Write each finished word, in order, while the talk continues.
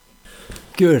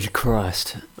Good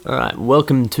Christ. Alright,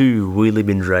 welcome to Wheelie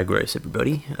Bin Drag Race,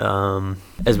 everybody.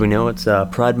 As we know, it's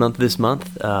Pride Month this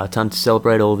month. Time to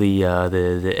celebrate all the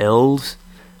L's,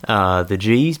 the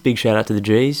G's, big shout out to the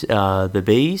G's, the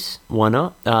B's, why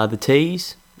not? The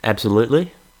T's,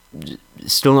 absolutely.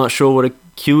 Still not sure what a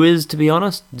Q is, to be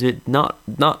honest. Not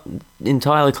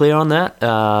entirely clear on that.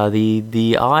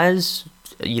 The I's,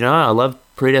 I love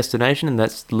predestination, and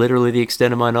that's literally the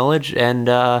extent of my knowledge,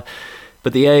 and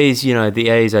but the A's,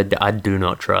 I do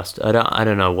not trust. I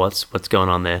don't know what's going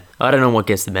on there. I don't know what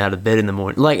gets them out of bed in the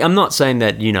morning. Like, I'm not saying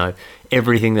that,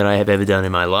 everything that I have ever done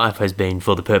in my life has been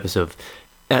for the purpose of,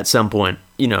 at some point,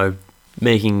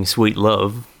 making sweet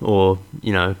love, or,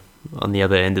 on the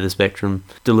other end of the spectrum,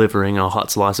 delivering a hot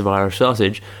slice of Irish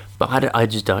sausage. But I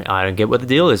don't get what the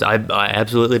deal is. I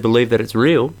absolutely believe that it's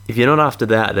real. If you're not after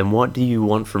that, then what do you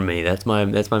want from me? That's my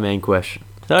main question.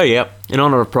 So, yep, in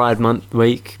honor of Pride Pride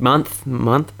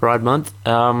Month,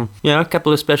 a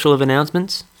couple of special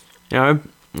announcements.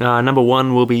 Number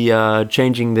one, we'll be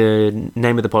changing the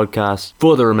name of the podcast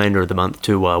for the remainder of the month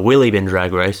to Wheelie Bin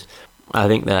Drag Race. I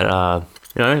think that,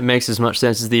 it makes as much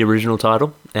sense as the original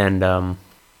title, and,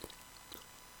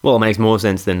 it makes more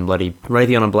sense than bloody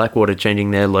Raytheon and Blackwater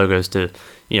changing their logos to,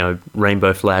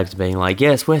 rainbow flags, being like,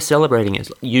 yes, we're celebrating it.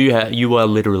 You are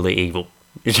literally evil.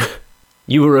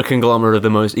 You are a conglomerate of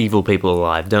the most evil people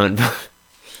alive. Don't...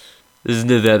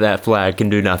 that flag can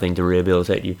do nothing to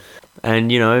rehabilitate you.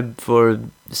 And, for a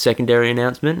secondary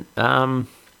announcement,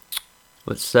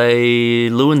 let's say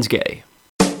Lewin's gay.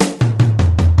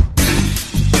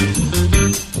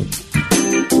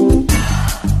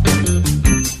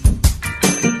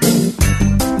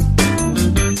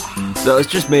 So it's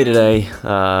just me today.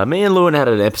 Me and Lewin had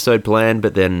an episode planned,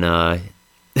 but then...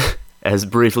 as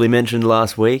briefly mentioned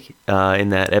last week, in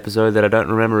that episode that I don't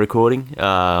remember recording,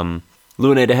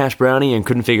 Lewin ate a hash brownie and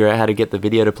couldn't figure out how to get the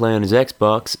video to play on his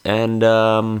Xbox,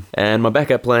 and my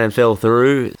backup plan fell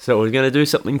through, so I was going to do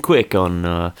something quick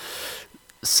on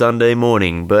Sunday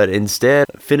morning, but instead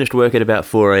finished work at about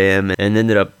 4 a.m. and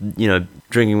ended up,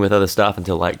 drinking with other staff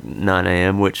until like 9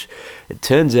 a.m., which it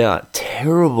turns out,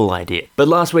 terrible idea. But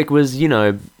last week was,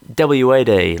 WA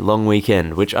Day, long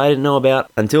weekend, which I didn't know about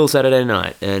until Saturday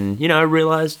night, and I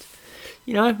realized,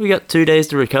 we got 2 days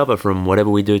to recover from whatever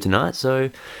we do tonight,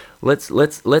 so let's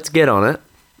get on it.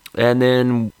 And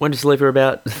then went to sleep for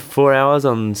about 4 hours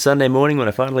on Sunday morning when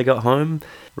I finally got home.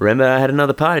 Remember, I had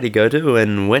another party to go to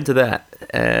and went to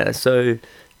that. So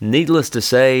needless to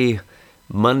say,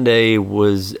 Monday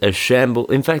was a shambles.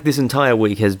 In fact, this entire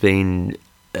week has been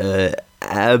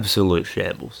absolute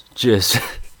shambles.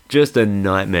 Just a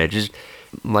nightmare. Just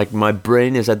like my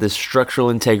brain has had the structural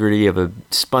integrity of a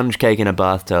sponge cake in a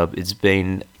bathtub. It's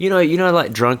been,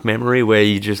 like drunk memory where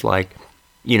you just like,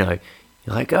 you're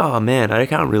like, oh man, I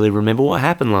can't really remember what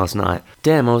happened last night.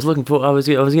 Damn, I was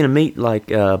gonna meet like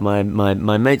my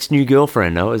mate's new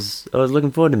girlfriend. I was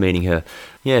looking forward to meeting her.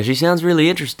 Yeah, she sounds really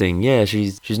interesting. Yeah,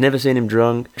 she's never seen him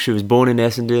drunk. She was born in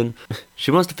Essendon.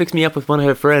 She wants to fix me up with one of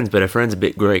her friends, but her friend's a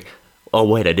bit Greek. Oh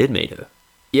wait, I did meet her.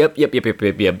 Yep.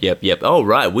 Oh,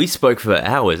 right, we spoke for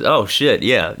hours. Oh, shit,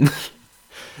 yeah.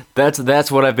 That's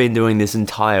what I've been doing this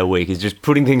entire week, is just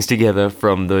putting things together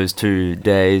from those 2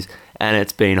 days, and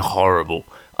it's been horrible.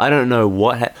 I don't know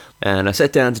what and I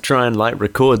sat down to try and,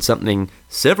 record something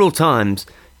several times.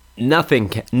 Nothing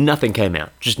came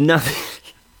out. Just nothing.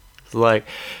 It's like,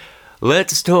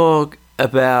 let's talk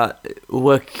about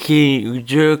Joaquin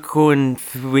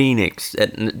Phoenix.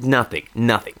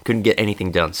 Nothing. Couldn't get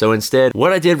anything done. So instead,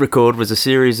 what I did record was a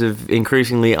series of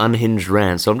increasingly unhinged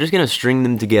rants. So I'm just going to string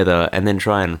them together and then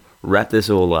try and wrap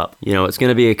this all up. It's going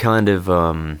to be a kind of,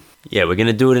 we're going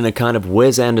to do it in a kind of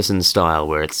Wes Anderson style,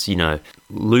 where it's,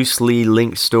 loosely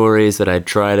linked stories that I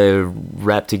try to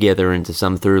wrap together into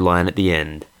some through line at the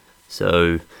end.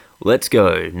 So, let's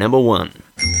go. Number 1.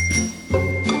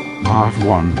 Part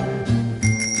 1.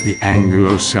 The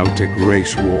Anglo-Celtic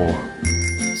Race War.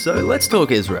 So let's talk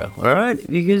Israel, all right?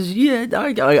 Because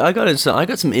I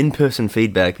got some in-person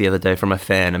feedback the other day from a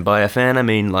fan, and by a fan I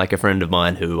mean like a friend of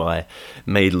mine who I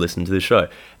made listen to the show.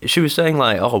 She was saying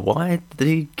like, oh, why did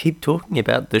he keep talking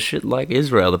about this shit like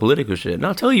Israel, the political shit? And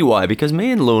I'll tell you why. Because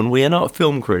me and Lewin, we are not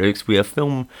film critics, we are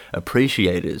film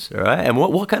appreciators, all right? And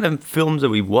what kind of films are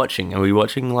we watching? Are we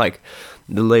watching like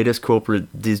the latest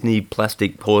corporate Disney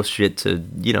plastic horse shit to,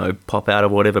 pop out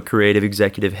of whatever creative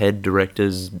executive head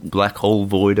director's black hole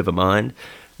void of a mind?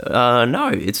 No,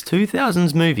 it's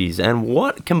 2000s movies, and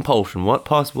what compulsion, what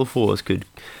possible force could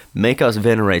make us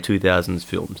venerate 2000s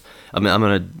films? I mean, I'm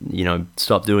gonna,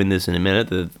 stop doing this in a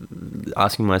minute,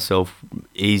 asking myself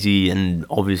easy and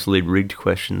obviously rigged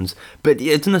questions, but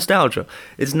it's nostalgia.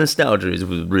 It's nostalgia is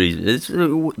the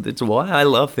reason. It's why I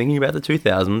love thinking about the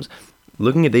 2000s.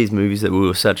 Looking at these movies that we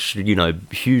were such,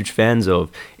 huge fans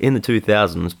of in the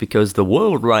 2000s, because the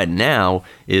world right now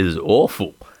is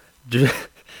awful.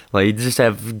 Like, you just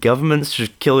have governments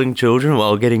just killing children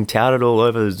while getting touted all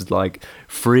over as, like,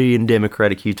 free and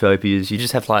democratic utopias. You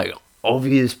just have, like,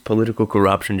 obvious political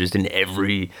corruption just in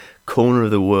every corner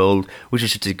of the world, which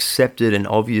is just accepted and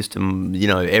obvious to,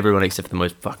 everyone except for the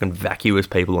most fucking vacuous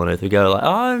people on earth who go like,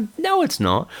 oh, no, it's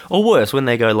not. Or worse, when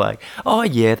they go like, oh,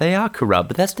 yeah, they are corrupt,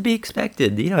 but that's to be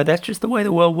expected. That's just the way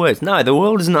the world works. No, the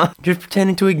world is not. Just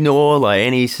pretending to ignore, like,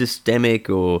 any systemic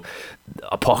or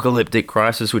apocalyptic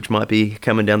crisis which might be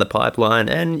coming down the pipeline.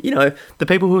 And, the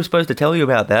people who are supposed to tell you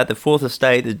about that, the fourth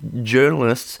estate, the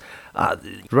journalists,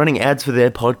 running ads for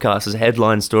their podcasts as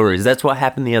headline stories. That's what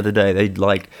happened the other day. They,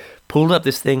 pulled up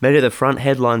this thing, made it the front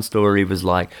headline story was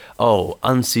like, oh,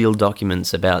 unsealed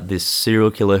documents about this serial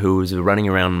killer who was running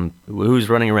around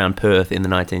Perth in the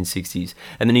 1960s.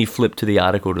 And then you flip to the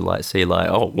article to, see,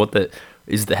 oh,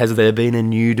 has there been a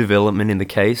new development in the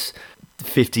case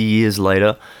 50 years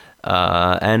later?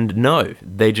 And no,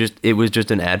 it was just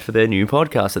an ad for their new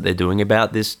podcast that they're doing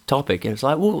about this topic. And it's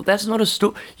like, well, that's not a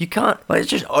story. You can't, it's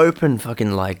just open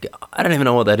fucking, I don't even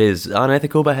know what that is.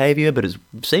 Unethical behavior, but it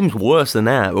seems worse than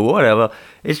that, but whatever.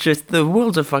 It's just, the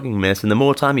world's a fucking mess. And the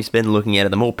more time you spend looking at it,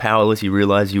 the more powerless you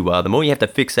realize you are. The more you have to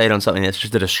fixate on something that's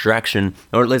just a distraction,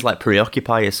 or at least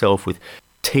preoccupy yourself with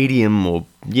tedium, or,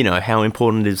 how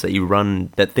important it is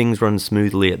that things run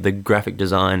smoothly at the graphic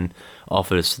design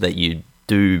office that you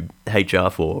do HR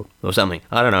for or something.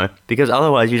 I don't know. Because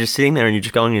otherwise you're just sitting there and you're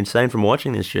just going insane from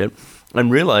watching this shit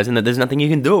and realizing that there's nothing you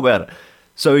can do about it.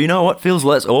 So you know what feels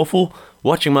less awful?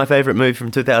 Watching my favorite movie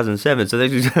from 2007. So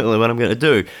that's exactly what I'm going to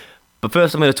do. But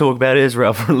first I'm going to talk about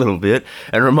Israel for a little bit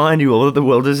and remind you all that the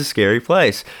world is a scary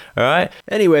place. Alright?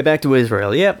 Anyway, back to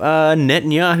Israel. Yep,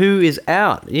 Netanyahu is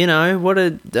out.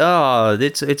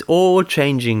 It's all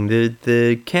changing.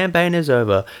 The campaign is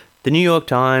over. The New York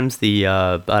Times, the,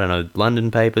 London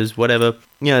papers, whatever,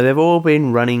 they've all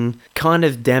been running kind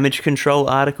of damage control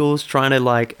articles, trying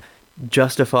to,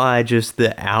 justify just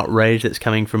the outrage that's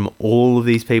coming from all of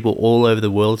these people all over the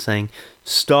world saying,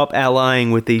 stop allying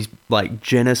with these,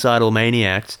 genocidal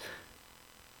maniacs.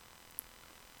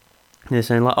 They're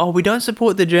saying, we don't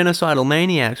support the genocidal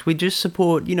maniacs, we just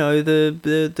support,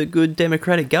 the good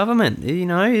democratic government,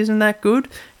 isn't that good?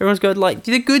 Everyone's got,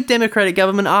 the good democratic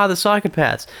government are the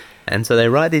psychopaths. And so they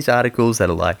write these articles that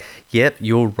are like, yep,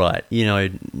 you're right.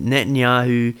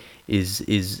 Netanyahu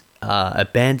is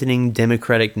abandoning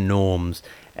democratic norms,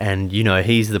 and,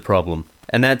 he's the problem.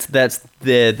 And that's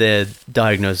their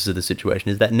diagnosis of the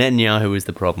situation, is that Netanyahu is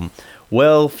the problem.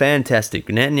 Well, fantastic.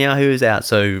 Netanyahu is out,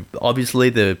 so obviously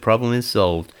the problem is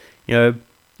solved.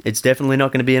 It's definitely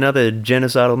not going to be another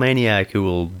genocidal maniac who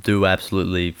will do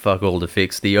absolutely fuck all to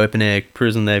fix the open-air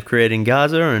prison they've created in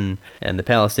Gaza and the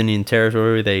Palestinian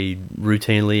territory they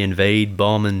routinely invade,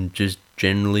 bomb, and just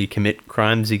generally commit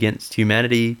crimes against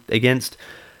humanity against.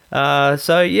 There's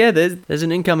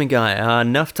an incoming guy,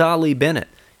 Naftali Bennett.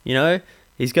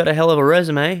 He's got a hell of a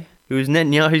resume. He was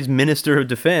Netanyahu's Minister of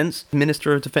Defense.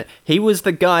 He was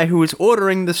the guy who was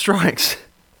ordering the strikes.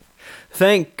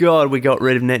 Thank God we got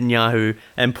rid of Netanyahu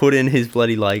and put in his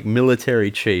bloody, military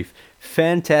chief.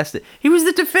 Fantastic. He was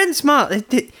the defense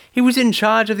he was in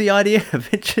charge of the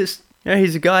IDF. It just,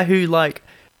 he's a guy who,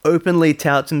 openly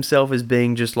touts himself as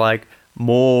being just,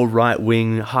 more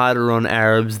right-wing, harder on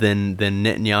Arabs than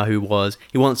Netanyahu was.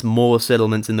 He wants more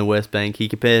settlements in the West Bank. He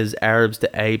compares Arabs to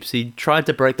apes. He tried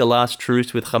to break the last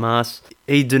truce with Hamas.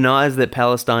 He denies that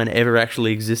Palestine ever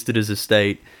actually existed as a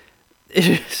state.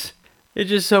 It's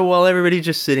just so while everybody's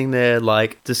just sitting there,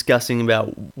 discussing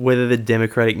about whether the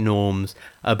democratic norms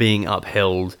are being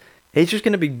upheld, he's just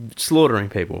going to be slaughtering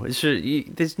people.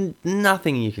 There's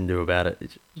nothing you can do about it.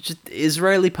 It's just,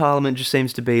 Israeli parliament just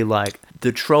seems to be like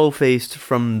the troll feast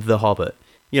from The Hobbit.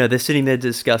 They're sitting there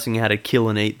discussing how to kill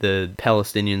and eat the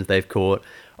Palestinians they've caught,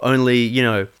 only,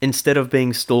 instead of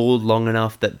being stalled long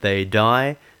enough that they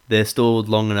die, they're stalled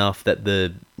long enough that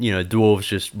the, dwarves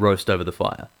just roast over the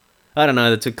fire. I don't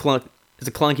know, it's a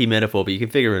clunky metaphor, but you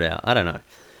can figure it out. I don't know.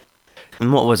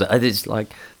 And what was it? It's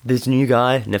this new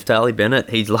guy, Naftali Bennett,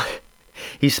 he's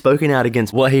spoken out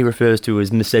against what he refers to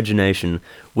as miscegenation,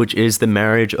 which is the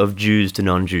marriage of Jews to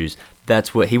non-Jews.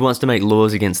 That's what he wants to make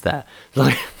laws against that.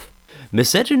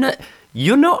 Miscegenate,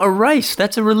 You're not a race,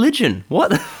 that's a religion.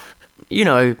 What? You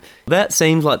know, that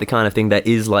seems like the kind of thing that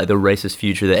is like the racist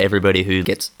future that everybody who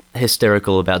gets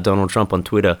hysterical about Donald Trump on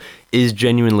Twitter is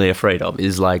genuinely afraid of,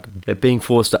 is like being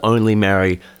forced to only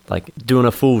marry, like doing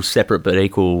a full separate but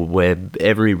equal where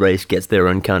every race gets their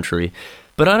own country.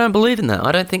 But I don't believe in that.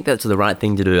 I don't think that's the right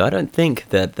thing to do. I don't think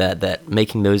that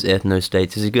making those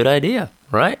ethno-states is a good idea,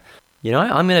 right? You know,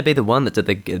 I'm going to be the one that's at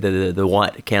the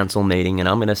White Council meeting, and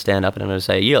I'm going to stand up and I'm going to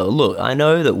say, yo, look, I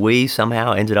know that we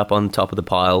somehow ended up on top of the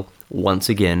pile once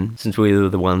again, since we were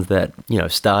the ones that, you know,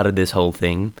 started this whole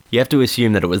thing. You have to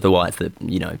assume that it was the whites that,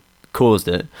 you know, caused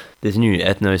it, this new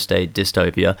ethno-state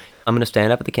dystopia. I'm going to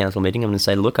stand up at the council meeting, I'm going to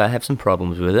say, look, I have some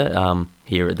problems with it,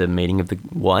 here at the meeting of the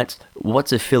whites.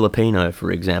 What's a Filipino, for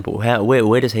example?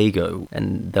 Where does he go?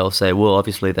 And they'll say, well,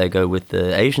 obviously they go with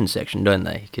the Asian section, don't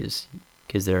they? Because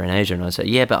they're in Asia. And I say,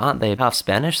 yeah, but aren't they half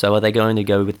Spanish? So are they going to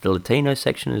go with the Latino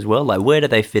section as well? Like, where do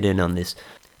they fit in on this?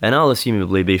 And I'll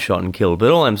assumably be shot and killed. But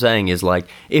all I'm saying is, like,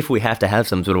 if we have to have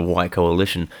some sort of white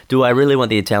coalition, do I really want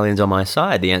the Italians on my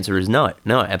side? The answer is no.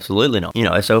 No, absolutely not. You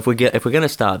know, so if we're going to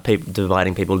start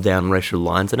dividing people down racial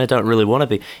lines, then I don't really want to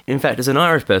be. In fact, as an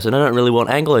Irish person, I don't really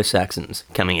want Anglo-Saxons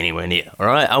coming anywhere near. All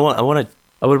right, I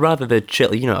would rather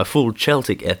a full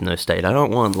Celtic ethno-state. I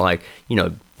don't want, like, you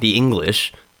know, the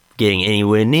English getting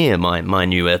anywhere near my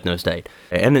new ethno-state.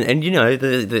 And you know,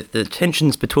 the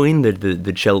tensions between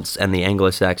the Celts and the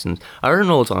Anglo-Saxons are at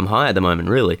an all-time high at the moment,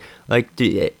 really. Like,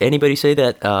 anybody see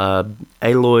that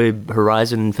Aloy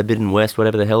Horizon Forbidden West,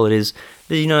 whatever the hell it is?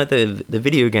 You know, the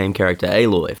video game character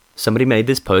Aloy. Somebody made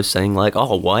this post saying, like,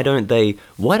 oh, why don't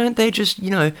they just, you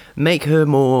know, make her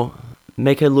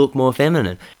look more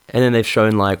feminine? And then they've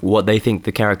shown, like, what they think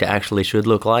the character actually should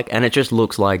look like, and it just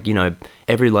looks like, you know,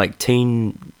 every, like,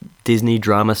 teen Disney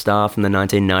drama star from the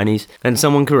 1990s. And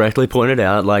someone correctly pointed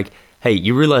out, like, hey,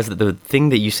 you realize that the thing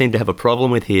that you seem to have a problem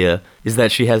with here is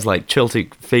that she has, like,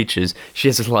 Celtic features. She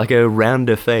has, like, a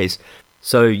rounder face.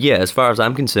 So, yeah, as far as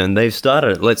I'm concerned, they've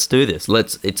started it. Let's do this.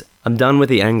 I'm done with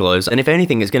the Anglos. And if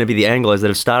anything, it's going to be the Anglos that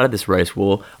have started this race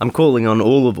war. I'm calling on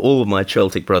all of my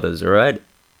Celtic brothers, all right?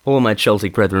 All of my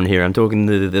Celtic brethren here. I'm talking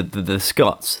the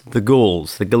Scots, the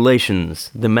Gauls, the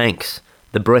Galatians, the Manx,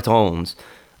 the Bretons.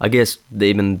 I guess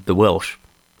even the Welsh.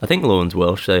 I think Lewin's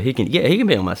Welsh, so he can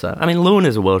be on my side. I mean, Lewin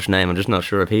is a Welsh name. I'm just not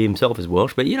sure if he himself is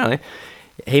Welsh, but, you know,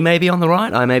 he may be on the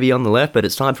right, I may be on the left, but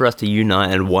it's time for us to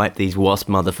unite and wipe these WASP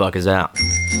motherfuckers out.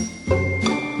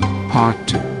 Part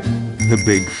 2. The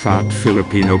Big Fat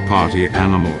Filipino Party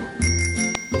Animal.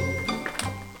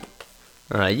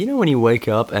 Alright, you know when you wake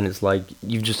up and it's like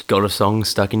you've just got a song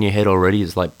stuck in your head already?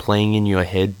 It's like playing in your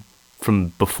head from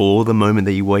before the moment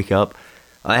that you wake up.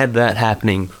 I had that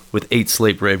happening with Eat,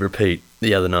 Sleep, Rave, Repeat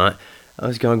the other night. I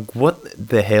was going, what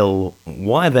the hell?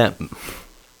 Why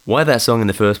that song in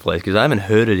the first place? Because I haven't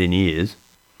heard it in years.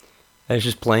 And it's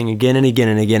just playing again and again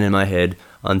and again in my head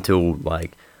until,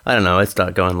 like, I don't know, I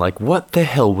start going, like, what the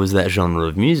hell was that genre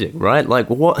of music, right? Like,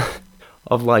 what?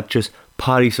 Of, like, just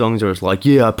party songs where it's like,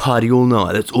 yeah, I party all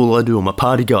night, that's all I do, I'm a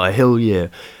party guy, hell yeah.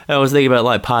 And I was thinking about,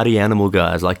 like, party animal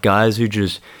guys, like guys who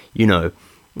just, you know,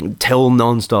 tell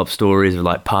non-stop stories of,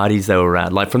 like, parties they were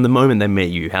at, like, from the moment they met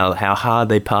you, how hard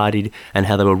they partied and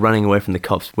how they were running away from the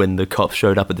cops when the cops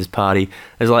showed up at this party.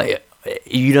 It's like,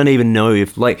 you don't even know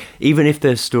if, like, even if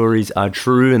their stories are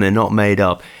true and they're not made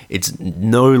up, it's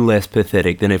no less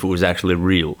pathetic than if it was actually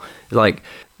real. Like,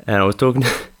 and I was talking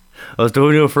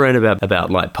to a friend about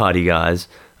like party guys.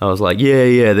 I was like,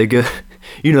 yeah, they're good.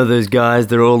 You know those guys,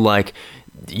 they're all like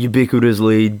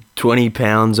ubiquitously 20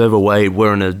 pounds overweight,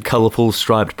 wearing a colourful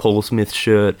striped Paul Smith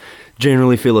shirt,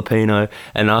 generally Filipino.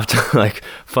 And after like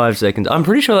 5 seconds, I'm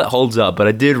pretty sure that holds up, but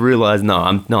I did realise, no,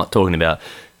 I'm not talking about.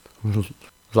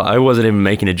 I wasn't even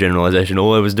making a generalisation.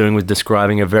 All I was doing was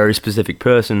describing a very specific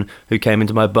person who came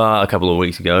into my bar a couple of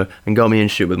weeks ago and got me in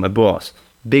shit with my boss.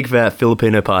 Big fat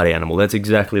Filipino party animal. That's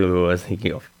exactly what I was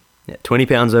thinking of. Yeah, 20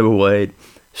 pounds overweight,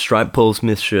 striped Paul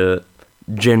Smith shirt,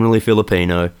 generally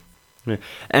Filipino.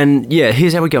 And yeah,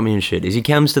 here's how he got me in shit. Is he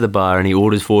comes to the bar and he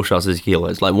orders 4 shots of tequila.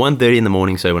 It's like 1:30 in the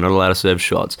morning, so we're not allowed to serve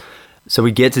shots. So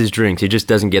he gets his drinks, he just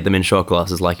doesn't get them in shot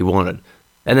glasses like he wanted.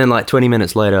 And then like 20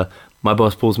 minutes later, my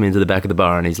boss pulls me into the back of the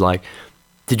bar and he's like,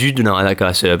 did you deny that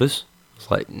guy service? I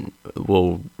was like,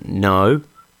 well, no.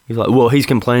 He's like, well, he's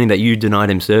complaining that you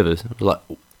denied him service. I was like,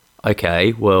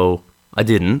 okay, well, I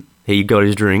didn't. He got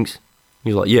his drinks.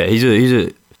 He's like, yeah,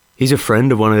 he's a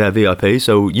friend of one of our VIPs,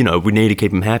 so, you know, we need to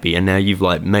keep him happy, and now you've,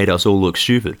 like, made us all look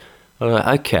stupid. I was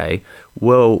like, okay,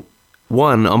 well,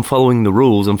 one, I'm following the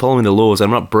rules, I'm following the laws,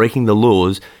 I'm not breaking the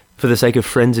laws for the sake of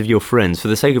friends of your friends, for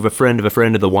the sake of a friend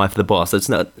of the wife of the boss. That's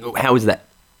not, how is that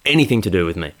anything to do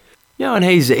with me? and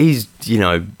he's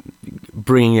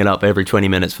bringing it up every 20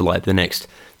 minutes for like the next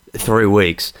 3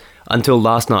 weeks until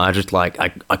last night. I just I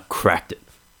cracked it.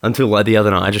 Until like the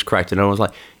other night, I just cracked it, and I was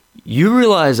like, you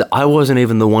realize I wasn't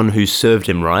even the one who served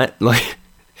him, right? Like,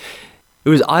 it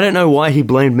was, I don't know why he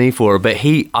blamed me for it, but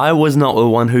I was not the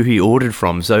one who he ordered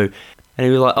from. So, and he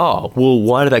was like, oh, well,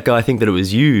 why did that guy think that it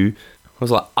was you? I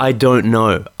was like, I don't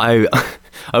know. I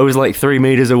was like 3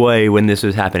 meters away when this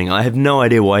was happening. I have no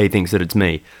idea why he thinks that it's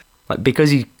me. Like, because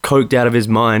he coked out of his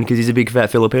mind because he's a big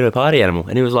fat Filipino party animal.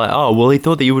 And he was like, oh, well, he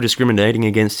thought that you were discriminating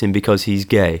against him because he's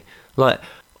gay. Like,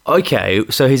 okay,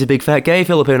 so he's a big fat gay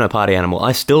Filipino party animal.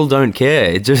 I still don't care.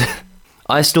 It just,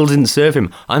 I still didn't serve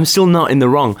him. I'm still not in the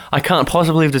wrong. I can't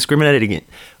possibly have discriminated against.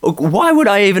 Why would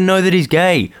I even know that he's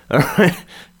gay? All right?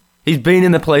 He's been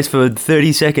in the place for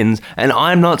 30 seconds and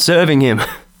I'm not serving him.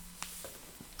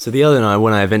 So the other night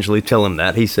when I eventually tell him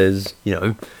that, he says,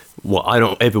 well, I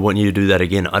don't ever want you to do that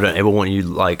again. I don't ever want you,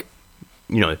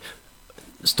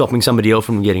 stopping somebody else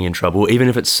from getting in trouble, even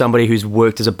if it's somebody who's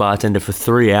worked as a bartender for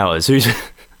 3 hours, who's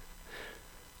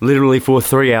literally for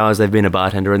 3 hours they've been a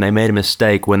bartender and they made a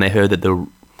mistake when they heard that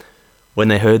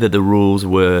the rules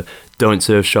were don't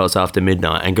serve shots after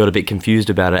midnight and got a bit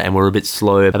confused about it and were a bit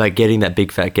slow about getting that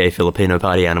big fat gay Filipino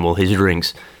party animal his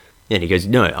drinks. And he goes,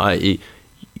 no,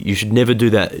 you should never do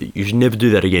that. You should never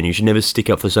do that again. You should never stick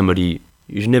up for somebody.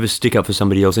 You should never stick up for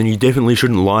somebody else, and you definitely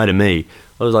shouldn't lie to me.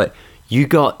 I was like, you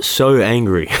got so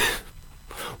angry.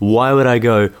 Why would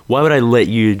I let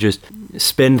you just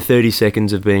spend 30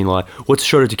 seconds of being like, what's a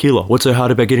shot of tequila? What's so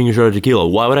hard about getting a shot of tequila?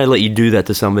 Why would I let you do that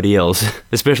to somebody else?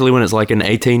 Especially when it's like an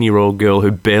 18-year-old girl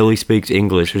who barely speaks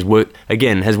English, has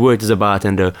worked as a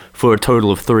bartender for a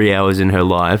total of 3 hours in her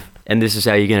life, and this is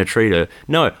how you're going to treat her.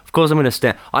 No, of course I'm going to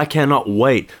stand. I cannot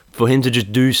wait for him to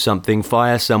just do something,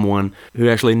 fire someone who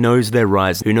actually knows their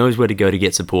rights, who knows where to go to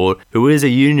get support, who is a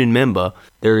union member.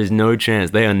 There is no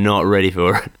chance. They are not ready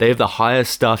for it. They have the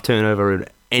highest staff turnover in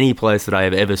any place that I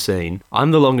have ever seen.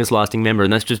 I'm the longest lasting member,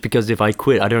 and that's just because if I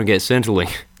quit, I don't get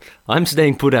Centrelink. I'm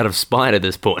staying put out of spite at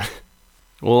this point.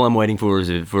 All I'm waiting for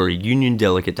is for a union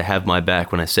delegate to have my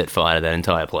back when I set fire to that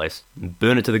entire place. And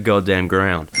burn it to the goddamn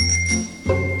ground.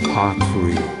 Part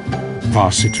 3.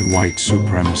 Pass it to white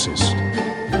supremacist.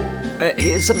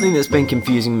 Here's something that's been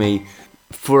confusing me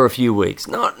for a few weeks.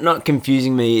 Not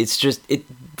confusing me, it's just,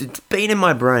 it's been in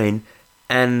my brain,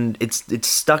 and it's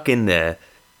stuck in there,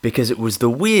 because it was the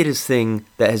weirdest thing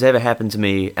that has ever happened to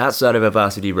me outside of a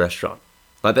varsity restaurant.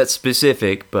 Like, that's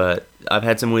specific, but I've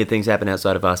had some weird things happen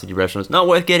outside of varsity restaurants. Not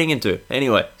worth getting into.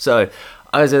 Anyway, so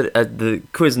I was at the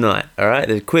quiz night, alright?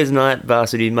 The quiz night,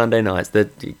 varsity, Monday nights,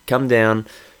 that come down,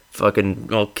 fucking,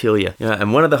 I'll kill you.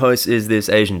 And one of the hosts is this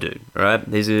Asian dude, alright?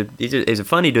 He's a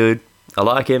funny dude. I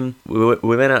like him. We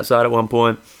went outside at one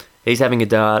point. He's having a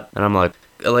dart, and I'm like,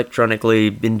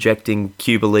 electronically injecting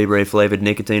Cuba Libre flavored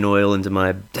nicotine oil into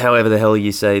my, however the hell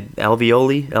you say,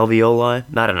 alveoli?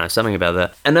 I don't know, something about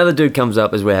that. Another dude comes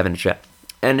up as we're having a chat,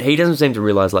 and he doesn't seem to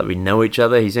realize like we know each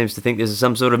other. He seems to think this is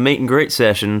some sort of meet and greet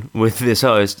session with this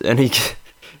host, and he's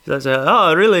like,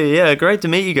 oh really, yeah, great to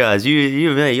meet you guys, you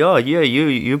and me, oh yeah,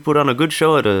 you put on a good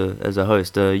show as a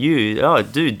host,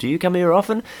 dude, do you come here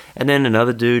often? And then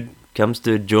another dude comes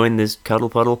to join this cuddle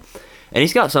puddle, and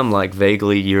he's got some like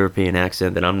vaguely European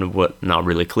accent that I'm not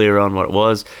really clear on what it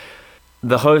was.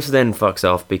 The host then fucks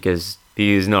off because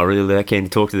he is not really that keen to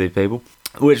talk to these people,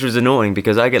 which was annoying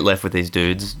because I get left with these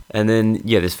dudes. And then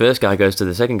this first guy goes to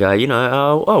the second guy,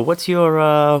 what's your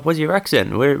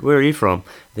accent? Where are you from?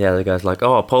 The other guy's like,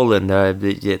 oh, Poland. And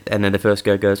then the first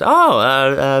guy goes,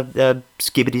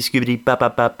 skibbity ba ba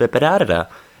ba ba da da da.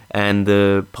 And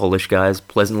the Polish guy is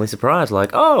pleasantly surprised,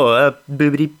 like,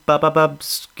 boobity ba ba ba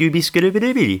scooby scooby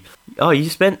dooby. Oh,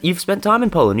 you've spent time in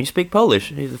Poland. You speak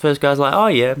Polish. The first guy's like, oh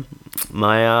yeah,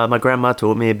 my grandma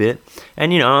taught me a bit,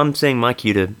 and I'm seeing my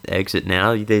cue to exit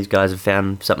now. These guys have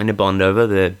found something to bond over.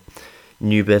 They're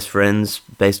new best friends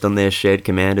based on their shared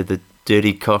command of the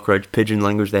dirty cockroach pigeon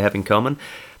language they have in common.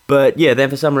 But yeah, then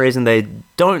for some reason they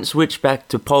don't switch back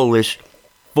to Polish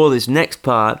for this next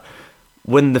part.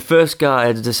 When the first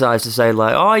guy decides to say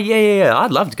like, oh yeah,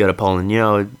 I'd love to go to Poland,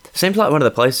 it seems like one of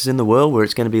the places in the world where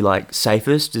it's going to be like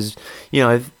safest, is,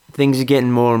 things are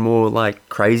getting more and more like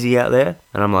crazy out there.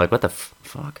 And I'm like, what the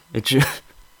fuck?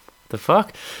 The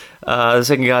fuck? The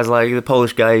second guy's like, the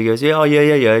Polish guy, he goes, yeah,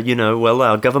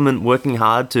 our government working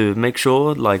hard to make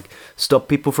sure, like, stop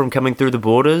people from coming through the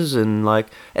borders, and like,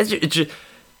 it's just,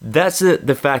 that's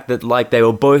the fact that, like, they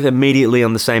were both immediately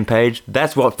on the same page.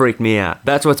 That's what freaked me out.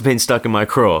 That's what's been stuck in my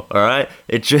craw, alright?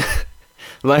 It just,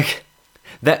 like,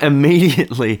 that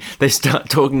immediately they start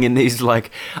talking in these like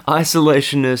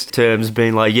isolationist terms,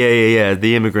 being like, yeah,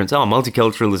 the immigrants,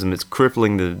 multiculturalism, it's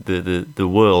crippling the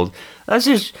world. That's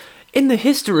just, in the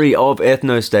history of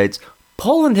ethno-states,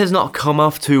 Poland has not come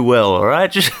off too well,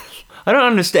 alright? Just, I don't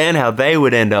understand how they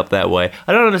would end up that way.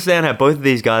 I don't understand how both of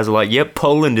these guys are like, yep,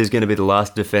 Poland is going to be the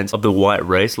last defense of the white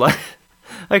race. Like,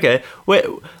 okay,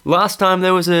 last time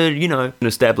there was an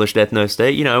established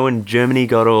ethno-state, when Germany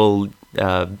got all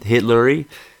Hitlerescent,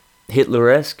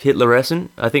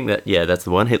 I think that's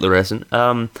the one,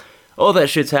 Hitlerescent. All that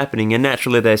shit's happening, and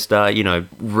naturally they start,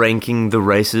 ranking the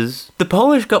races. The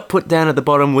Polish got put down at the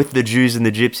bottom with the Jews and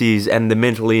the Gypsies and the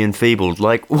mentally enfeebled.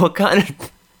 Like, what kind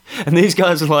of... And these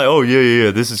guys are like, oh, yeah,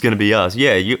 this is going to be us.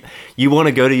 Yeah, you want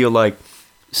to go to your, like,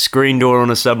 screen door on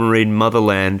a submarine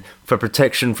motherland for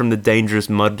protection from the dangerous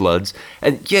mudbloods.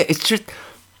 And, yeah,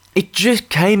 it just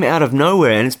came out of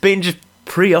nowhere, and it's been just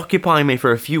preoccupying me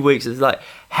for a few weeks. It's like,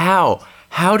 how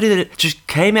did it just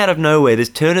came out of nowhere, this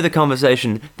turn of the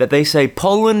conversation, that they say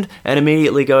Poland and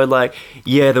immediately go like,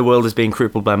 yeah, the world is being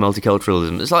crippled by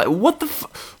multiculturalism. It's like, what the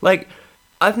like,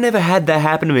 I've never had that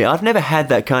happen to me. I've never had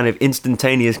that kind of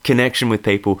instantaneous connection with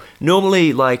people.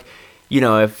 Normally, like,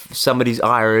 if somebody's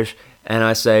Irish and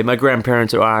I say my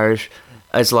grandparents are Irish,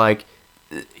 it's like,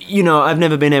 I've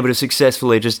never been able to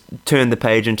successfully just turn the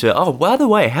page into, oh, by the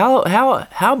way,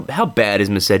 how bad is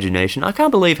miscegenation? I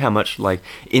can't believe how much, like,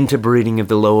 interbreeding of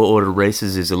the lower order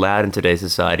races is allowed in today's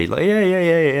society. Like,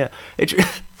 yeah.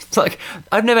 It's like,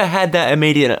 I've never had that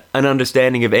immediate an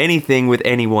understanding of anything with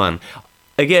anyone.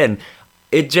 Again,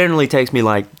 it generally takes me,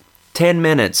 like, 10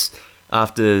 minutes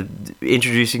after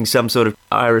introducing some sort of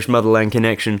Irish motherland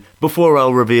connection before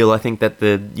I'll reveal I think that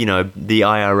the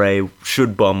IRA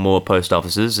should bomb more post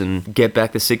offices and get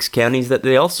back the 6 counties that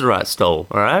the Ulsterites stole,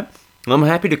 alright? I'm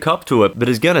happy to cop to it, but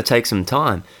it's gonna take some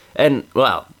time. And,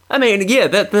 well, I mean, yeah,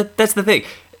 that's the thing.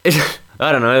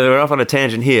 I don't know, we're off on a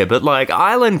tangent here, but, like,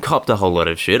 Ireland copped a whole lot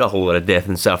of shit, a whole lot of death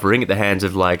and suffering at the hands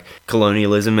of, like,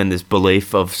 colonialism and this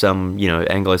belief of some,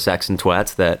 Anglo-Saxon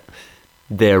twats that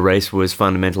their race was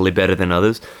fundamentally better than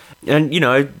others. And,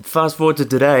 fast forward to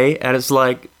today, and it's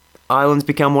like, Ireland's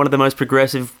become one of the most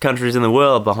progressive countries in the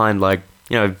world behind, like,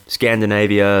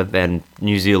 Scandinavia and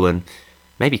New Zealand,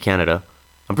 maybe Canada.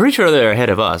 I'm pretty sure they're ahead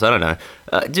of us, I don't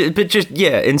know. But just,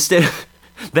 yeah, instead of...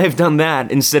 They've done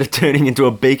that instead of turning into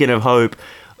a beacon of hope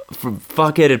for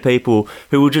fuckheaded people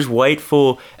who will just wait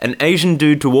for an Asian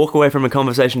dude to walk away from a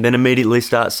conversation, then immediately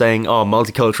start saying, oh,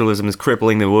 multiculturalism is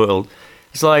crippling the world.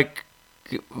 It's like,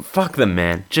 fuck them,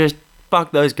 man. Just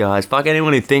fuck those guys. Fuck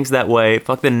anyone who thinks that way.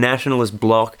 Fuck the nationalist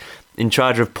bloc in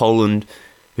charge of Poland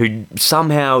who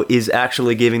somehow is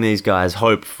actually giving these guys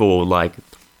hope for, like,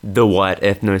 the white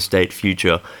ethno-state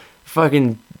future.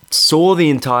 Fucking saw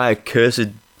the entire cursed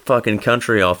fucking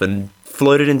country off and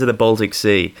float it into the Baltic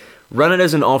Sea. Run it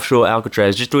as an offshore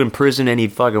Alcatraz just to imprison any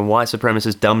fucking white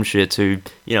supremacist dumb shits who,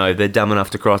 they're dumb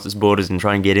enough to cross its borders and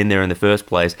try and get in there in the first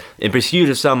place in pursuit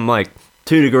of some, like,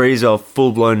 2 degrees of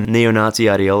full-blown neo-Nazi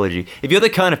ideology. If you're the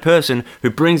kind of person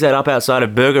who brings that up outside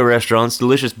of burger restaurants,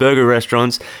 delicious burger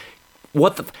restaurants,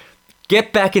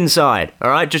 get back inside,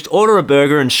 alright? Just order a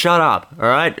burger and shut up,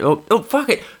 alright? Oh, fuck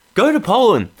it. Go to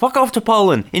Poland. Fuck off to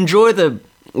Poland. Enjoy the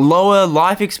lower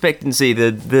life expectancy,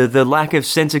 the lack of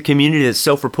sense of community that's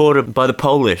self-reported by the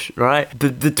Polish, right?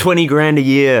 The 20 grand a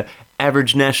year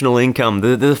average national income,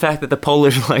 the fact that the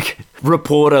Polish, like,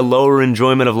 report a lower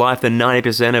enjoyment of life than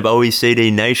 90% of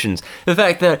OECD nations, the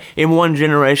fact that in one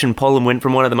generation Poland went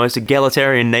from one of the most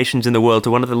egalitarian nations in the world to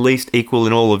one of the least equal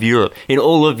in all of Europe. In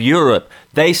all of Europe,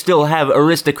 they still have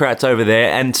aristocrats over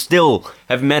there and still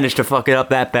have managed to fuck it up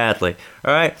that badly.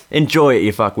 Alright? Enjoy it,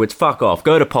 you fuckwits. Fuck off.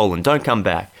 Go to Poland. Don't come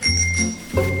back.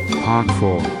 Part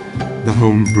 4. The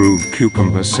Homebrewed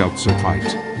Cucumber Seltzer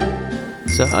Fight.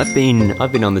 So I've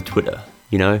been on the Twitter,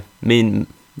 Me and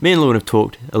Lewin have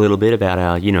talked a little bit about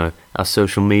our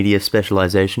social media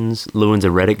specializations. Lewin's a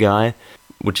Reddit guy,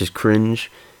 which is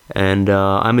cringe, and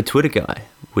I'm a Twitter guy,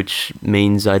 which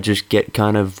means I just get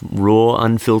kind of raw,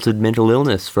 unfiltered mental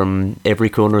illness from every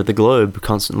corner of the globe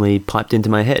constantly piped into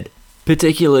my head.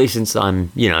 Particularly since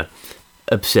I'm,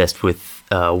 obsessed with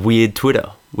weird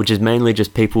Twitter, which is mainly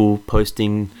just people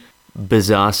posting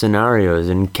bizarre scenarios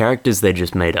and characters they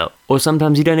just made up. Or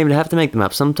sometimes you don't even have to make them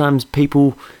up. Sometimes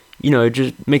people,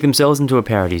 just make themselves into a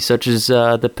parody, such as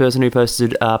the person who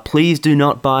posted, please do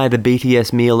not buy the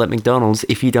BTS meal at McDonald's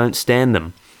if you don't stan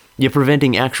them. You're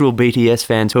preventing actual BTS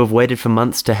fans who have waited for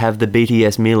months to have the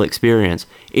BTS meal experience.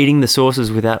 Eating the sauces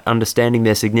without understanding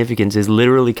their significance is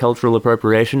literally cultural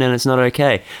appropriation, and it's not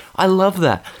okay. I love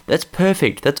that. That's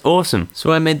perfect. That's awesome.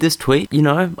 So I made this tweet,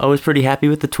 I was pretty happy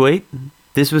with the tweet.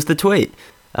 This was the tweet.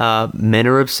 Men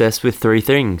are obsessed with three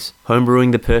things: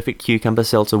 homebrewing the perfect cucumber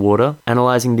seltzer water,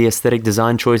 analyzing the aesthetic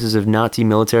design choices of Nazi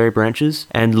military branches,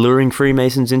 and luring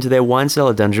Freemasons into their wine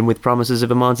cellar dungeon with promises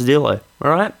of a Montadillo.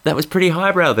 Alright? That was pretty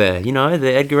highbrow there, you know,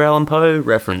 the Edgar Allan Poe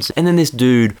reference. And then this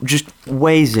dude just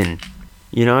weighs in,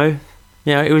 you know?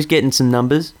 You know, it was getting some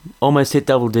numbers, almost hit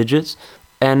double digits,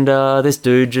 and this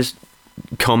dude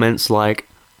comments,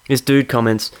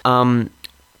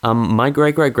 my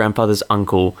great-great-grandfather's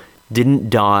uncle didn't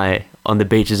die on the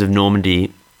beaches of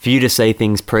Normandy for you to say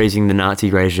things praising the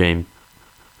Nazi regime.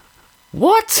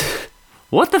 What?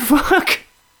 What the fuck?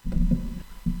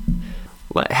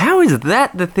 Like, how is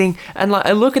that the thing? And like,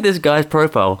 I look at this guy's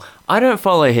profile. I don't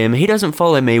follow him. He doesn't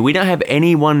follow me. We don't have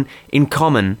anyone in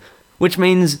common, which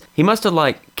means he must have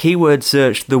like keyword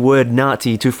searched the word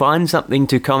Nazi to find something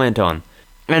to comment on.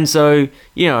 And so,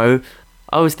 you know,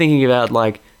 I was thinking about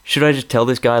like, should I just tell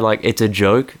this guy like it's a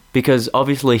joke? Because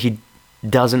obviously he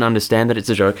doesn't understand that it's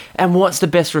a joke. And what's the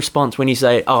best response when you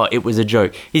say, oh, it was a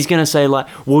joke? He's going to say like,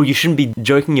 well, you shouldn't be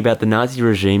joking about the Nazi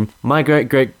regime. My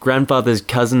great-great-grandfather's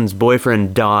cousin's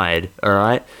boyfriend died,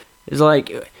 alright? It's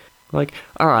like,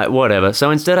 alright, whatever. So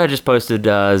instead I just posted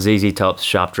ZZ Top's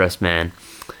Sharp Dressed Man.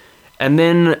 And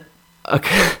then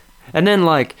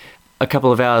like a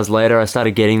couple of hours later I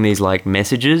started getting these like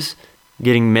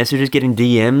getting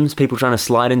DMs, people trying to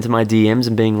slide into my DMs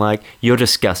and being like, you're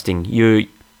disgusting.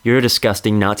 You're a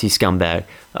disgusting Nazi scumbag.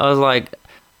 I was like,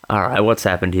 alright, what's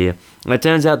happened here? And it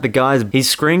turns out he's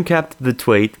screen capped the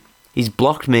tweet, he's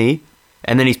blocked me,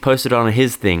 and then he's posted it on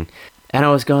his thing. And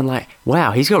I was going like,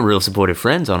 wow, he's got real supportive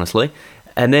friends, honestly.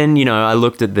 And then, you know, I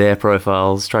looked at their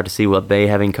profiles, tried to see what they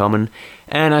have in common,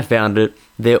 and I found it.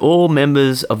 They're all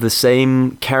members of the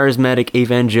same charismatic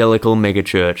evangelical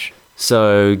megachurch.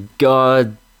 So,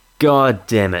 God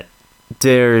damn it.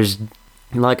 There's,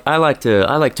 like, I like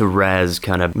to razz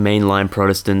kind of mainline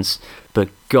Protestants, but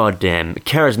goddamn,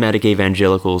 charismatic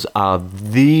evangelicals are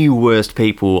the worst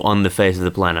people on the face of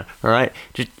the planet, alright?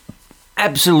 Just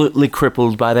absolutely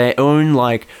crippled by their own,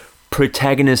 like,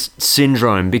 protagonist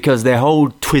syndrome, because their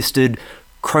whole twisted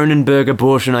Cronenberg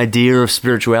abortion idea of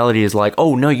spirituality is like,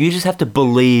 oh no, you just have to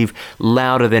believe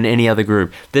louder than any other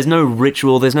group. There's no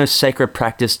ritual, there's no sacred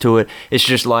practice to it. It's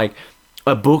just like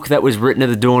a book that was written at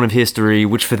the dawn of history,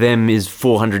 which for them is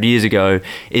 400 years ago,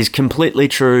 is completely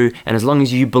true, and as long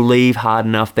as you believe hard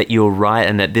enough that you're right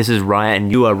and that this is right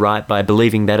and you are right by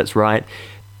believing that it's right,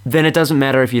 then it doesn't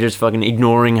matter if you're just fucking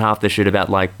ignoring half the shit about,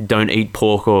 like, don't eat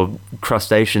pork or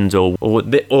crustaceans or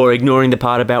ignoring the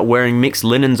part about wearing mixed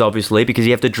linens, obviously, because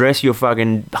you have to dress your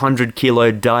fucking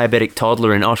 100-kilo diabetic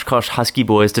toddler in Oshkosh Husky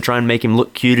Boys to try and make him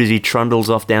look cute as he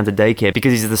trundles off down to daycare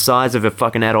because he's the size of a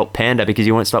fucking adult panda because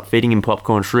you won't stop feeding him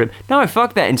popcorn shrimp. No,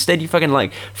 fuck that. Instead, you fucking,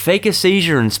 like, fake a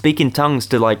seizure and speak in tongues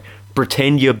to, like,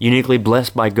 pretend you're uniquely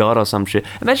blessed by God or some shit.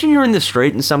 Imagine you're in the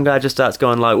street and some guy just starts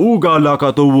going like, "Uga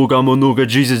laka to uga manuka,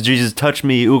 Jesus, touch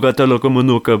me, uga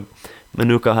talaka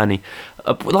manuka, honey."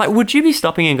 Like, would you be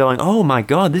stopping and going, "Oh my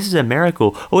God, this is a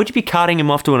miracle," or would you be carting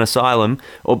him off to an asylum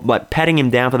or like patting him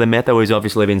down for the meth he's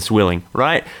obviously been swilling,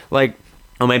 right? Like,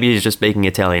 or maybe he's just speaking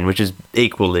Italian, which is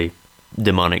equally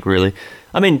demonic, really.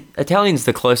 I mean, Italian's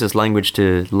the closest language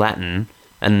to Latin,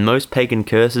 and most pagan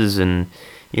curses and,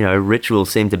 you know, rituals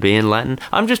seem to be in Latin.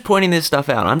 I'm just pointing this stuff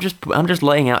out. I'm just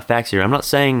laying out facts here. I'm not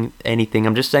saying anything.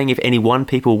 I'm just saying if any one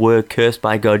people were cursed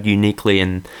by God uniquely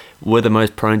and were the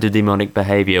most prone to demonic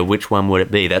behavior, which one would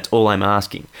it be? That's all I'm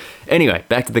asking. Anyway,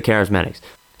 back to the charismatics.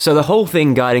 So the whole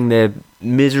thing guiding their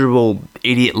miserable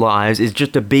idiot lives is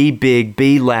just to be big,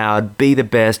 be loud, be the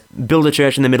best, build a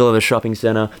church in the middle of a shopping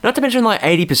center. Not to mention like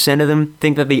 80% of them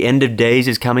think that the end of days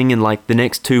is coming in like the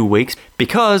next 2 weeks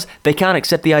because they can't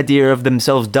accept the idea of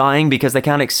themselves dying, because they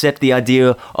can't accept the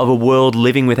idea of a world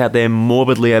living without their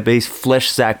morbidly obese flesh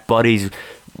sack bodies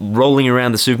rolling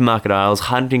around the supermarket aisles,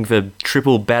 hunting for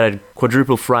triple battered,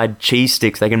 quadruple fried cheese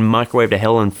sticks they can microwave to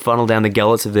hell and funnel down the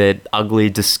gullets of their ugly,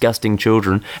 disgusting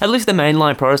children. At least the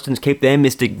mainline Protestants keep their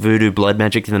mystic voodoo blood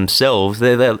magic to themselves.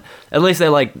 At least they're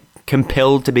like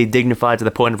compelled to be dignified to the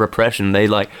point of repression. They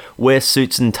like wear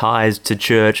suits and ties to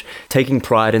church, taking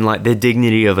pride in like their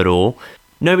dignity of it all.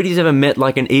 Nobody's ever met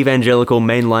like an evangelical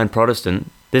mainline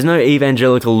Protestant. There's no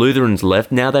evangelical Lutherans left.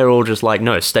 Now they're all just like,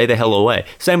 no, stay the hell away.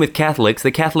 Same with Catholics.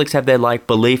 The Catholics have their like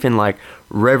belief in like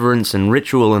reverence and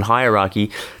ritual and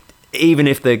hierarchy, even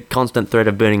if the constant threat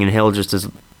of burning in hell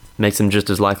makes them just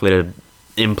as likely to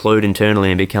implode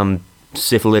internally and become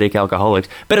syphilitic alcoholics.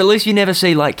 But at least you never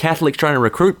see like Catholics trying to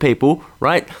recruit people,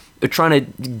 right? They're trying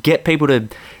to get people to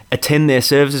attend their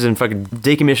services and fucking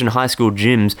decommission high school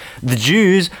gyms. The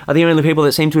Jews are the only people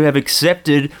that seem to have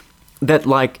accepted that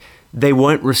like they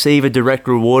won't receive a direct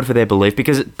reward for their belief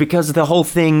because the whole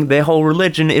thing, their whole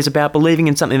religion is about believing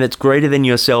in something that's greater than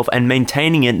yourself and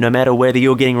maintaining it no matter whether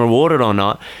you're getting rewarded or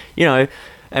not. You know,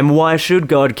 and why should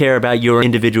God care about your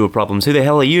individual problems? Who the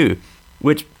hell are you?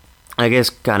 Which I guess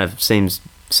kind of seems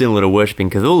similar to worshipping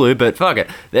Cthulhu, but fuck it.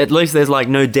 At least there's like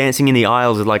no dancing in the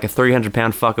aisles of like a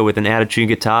 300-pound fucker with an out-of-tune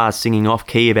guitar singing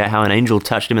off-key about how an angel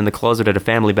touched him in the closet at a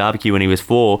family barbecue when he was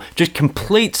 4. Just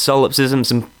complete solipsism,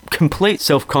 some complete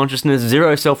self-consciousness,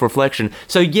 zero self-reflection.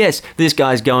 So yes, this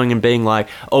guy's going and being like,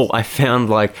 oh, I found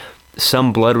like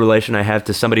some blood relation I have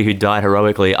to somebody who died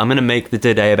heroically. I'm going to make the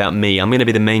today about me. I'm going to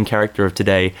be the main character of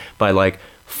today by like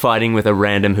fighting with a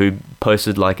random who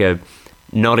posted like a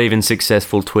not even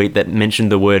successful tweet that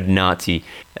mentioned the word Nazi.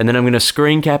 And then I'm going to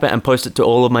screen cap it and post it to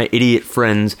all of my idiot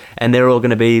friends, and they're all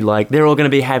going to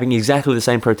be having exactly the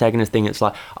same protagonist thing. It's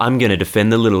like, I'm going to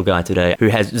defend the little guy today who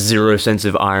has zero sense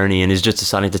of irony and is just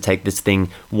deciding to take this thing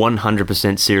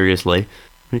 100% seriously.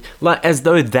 Like, as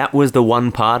though that was the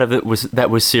one part of it that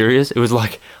was serious. It was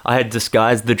like I had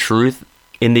disguised the truth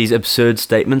in these absurd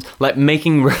statements, like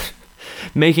making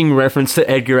reference to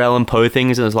Edgar Allan Poe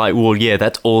things, and it's like, well, yeah,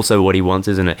 that's also what he wants,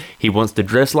 isn't it? He wants to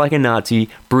dress like a Nazi,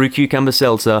 brew cucumber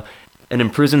seltzer, and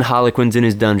imprison harlequins in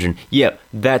his dungeon. Yep,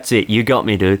 that's it. You got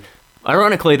me, dude.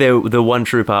 Ironically, the one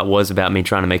true part was about me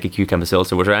trying to make a cucumber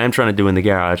seltzer, which I am trying to do in the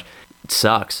garage. It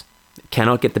sucks.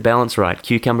 Cannot get the balance right.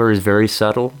 Cucumber is very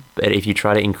subtle, but if you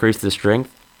try to increase the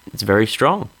strength, it's very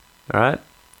strong. All right?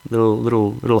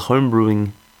 Little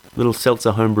homebrewing, little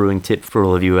seltzer homebrewing tip for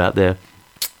all of you out there.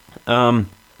 I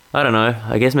don't know.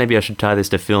 I guess maybe I should tie this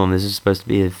to film. This is supposed to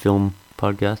be a film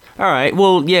podcast. All right.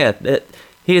 Well, yeah.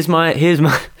 Here's my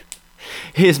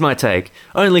take.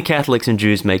 Only Catholics and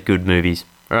Jews make good movies.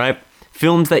 All right.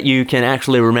 Films that you can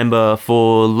actually remember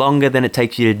for longer than it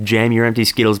takes you to jam your empty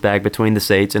Skittles bag between the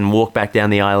seats and walk back down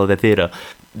the aisle of the theater.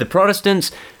 The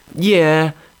Protestants,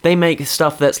 yeah, they make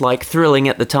stuff that's like thrilling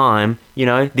at the time, you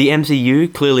know, the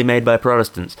MCU, clearly made by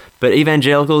Protestants. But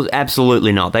evangelicals,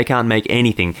 absolutely not. They can't make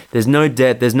anything. There's no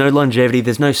depth, there's no longevity,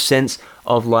 there's no sense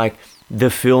of like the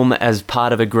film as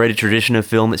part of a greater tradition of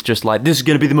film. It's just like, this is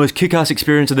going to be the most kick-ass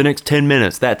experience of the next 10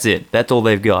 minutes. That's it. That's all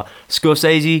they've got.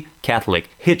 Scorsese, Catholic.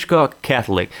 Hitchcock,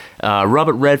 Catholic.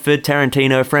 Robert Redford,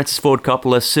 Tarantino, Francis Ford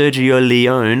Coppola, Sergio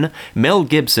Leone, Mel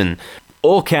Gibson,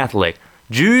 all Catholic.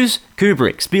 Jews,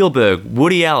 Kubrick, Spielberg,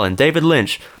 Woody Allen, David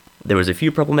Lynch. There was a few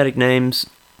problematic names,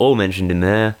 all mentioned in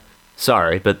there.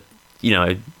 Sorry, but, you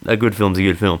know, a good film's a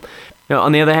good film. Now,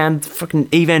 on the other hand, fucking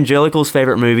evangelicals'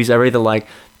 favorite movies are either like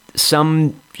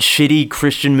some shitty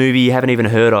Christian movie you haven't even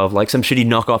heard of, like some shitty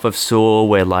knockoff of Saw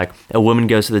where like a woman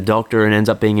goes to the doctor and ends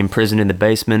up being imprisoned in the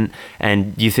basement,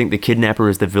 and you think the kidnapper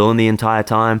is the villain the entire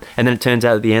time, and then it turns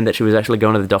out at the end that she was actually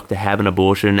going to the doctor to have an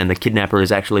abortion, and the kidnapper is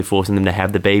actually forcing them to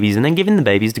have the babies and then giving the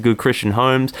babies to good Christian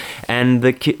homes, and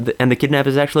the kidnapper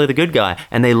is actually the good guy,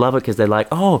 and they love it because they're like,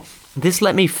 oh, this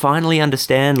let me finally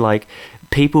understand like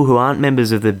people who aren't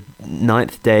members of the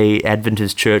Ninth-day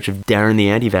Adventist Church of Darren the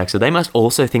Anti-Vaxxer. They must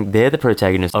also think they're the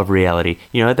protagonist of reality.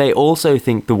 You know, they also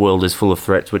think the world is full of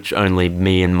threats which only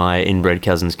me and my inbred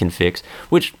cousins can fix.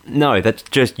 Which, no, that's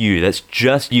just you. That's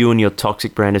just you and your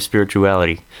toxic brand of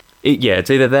spirituality. It's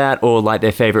either that or like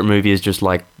their favorite movie is just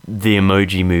like the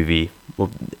Emoji Movie. Or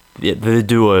The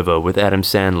Do-Over with Adam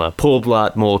Sandler. Paul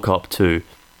Blart Mall Cop 2.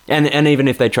 And even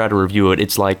if they try to review it,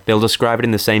 it's like they'll describe it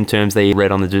in the same terms they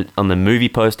read on the movie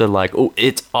poster, like,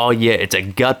 it's a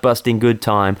gut-busting good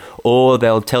time, or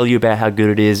they'll tell you about how good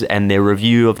it is, and their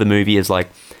review of the movie is like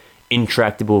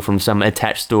intractable from some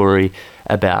attached story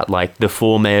about like the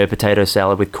 4 mayo potato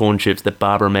salad with corn chips that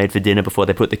Barbara made for dinner before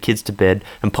they put the kids to bed,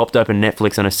 and popped open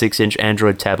Netflix on a 6-inch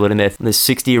Android tablet and their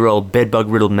 60-year-old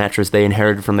bedbug-riddled mattress they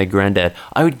inherited from their granddad.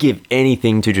 I would give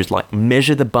anything to just like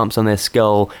measure the bumps on their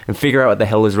skull and figure out what the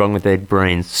hell is wrong with their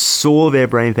brains. Saw their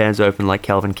brain pans open like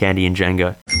Calvin Candy and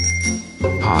Django.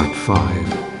 Part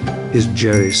 5. Is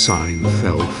Jerry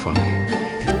Seinfeld funny?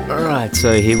 Alright,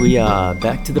 so here we are,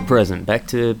 back to the present, back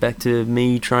to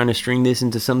me trying to string this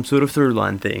into some sort of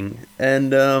through-line thing,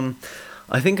 and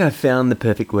I think I found the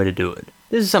perfect way to do it.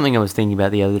 This is something I was thinking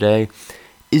about the other day.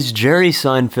 Is Jerry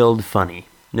Seinfeld funny?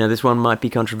 Now, this one might be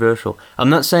controversial. I'm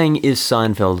not saying is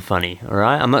Seinfeld funny,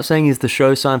 alright? I'm not saying is the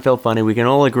show Seinfeld funny. We can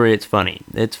all agree it's funny.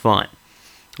 It's fine,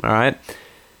 alright?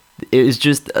 It was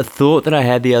just a thought that I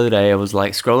had the other day. I was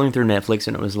like scrolling through Netflix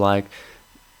and it was like,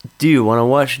 do you want to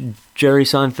watch Jerry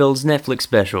Seinfeld's Netflix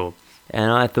special? And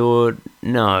I thought,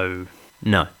 no,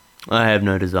 I have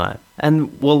no desire.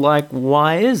 And, well, like,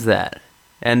 why is that?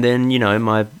 And then, you know,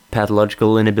 my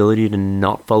pathological inability to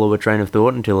not follow a train of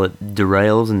thought until it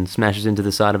derails and smashes into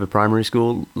the side of a primary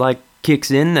school, like, kicks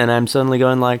in, and I'm suddenly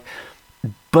going like,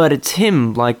 but it's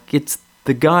him. Like, it's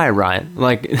the guy, right?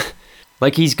 Like,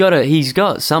 like he's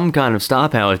got some kind of star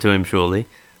power to him, surely.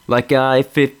 Like,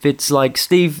 if it's like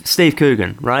Steve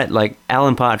Coogan, right? Like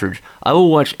Alan Partridge, I will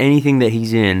watch anything that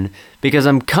he's in because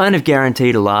I'm kind of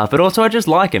guaranteed to laugh. But also, I just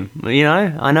like him. You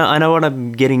know, I know what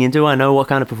I'm getting into. I know what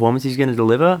kind of performance he's going to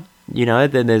deliver. You know,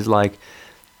 then there's like,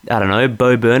 I don't know,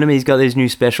 Bo Burnham. He's got his new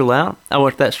special out. I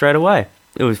watched that straight away.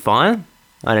 It was fine.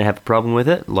 I didn't have a problem with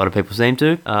it. A lot of people seem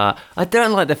to. I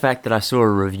don't like the fact that I saw a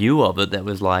review of it that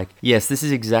was like, yes, this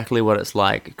is exactly what it's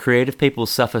like. Creative people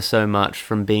suffer so much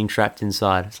from being trapped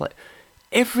inside. It's like,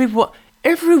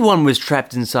 everyone was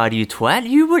trapped inside, you twat.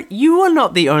 You are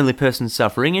not the only person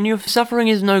suffering, and your suffering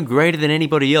is no greater than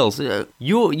anybody else.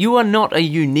 You are not a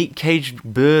unique caged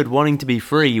bird wanting to be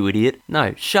free, you idiot.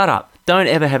 No, shut up. Don't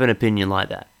ever have an opinion like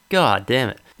that. God damn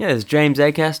it. Yeah, there's James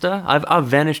Acaster. I've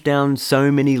vanished down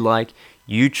so many, like,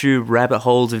 YouTube rabbit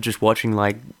holes of just watching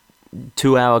like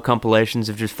 2-hour compilations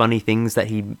of just funny things that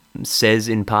he says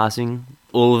in passing.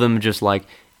 All of them just like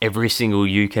every single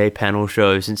UK panel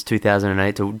show since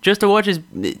 2008 just to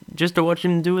watch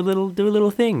him do a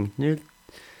little thing, do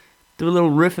a little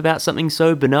riff about something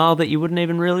so banal that you wouldn't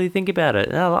even really think about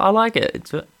it. I like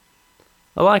it.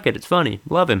 I like it. It's funny.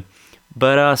 Love him.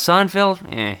 But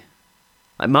Seinfeld,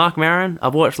 Like Mark Maron,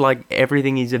 I've watched like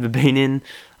everything he's ever been in.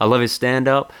 I love his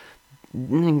stand-up.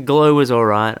 Glow was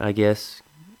alright, I guess.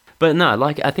 But no,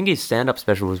 like, I think his stand-up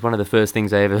special was one of the first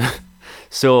things I ever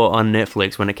saw on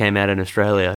Netflix when it came out in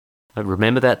Australia. I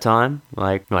remember that time,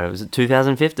 like, what, was it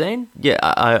 2015? Yeah,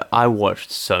 I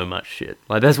watched so much shit.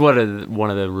 Like, that's what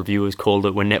one of the reviewers called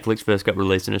it when Netflix first got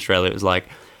released in Australia. It was like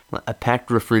a packed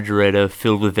refrigerator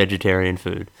filled with vegetarian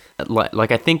food.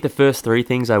 Like I think the first 3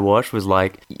 things I watched was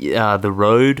like The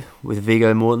Road with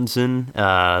Viggo Mortensen,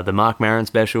 the Mark Maron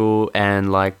special,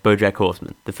 and like BoJack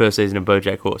Horseman, the first season of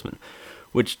BoJack Horseman,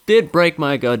 which did break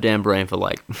my goddamn brain for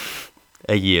like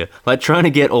a year. Like trying to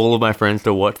get all of my friends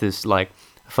to watch this like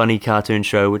funny cartoon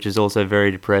show, which is also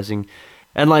very depressing.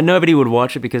 And like nobody would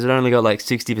watch it because it only got like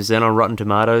 60% on Rotten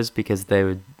Tomatoes because they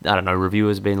would, I don't know,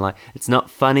 reviewers being like, it's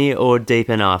not funny or deep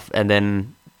enough, and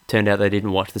then turned out they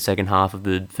didn't watch the second half of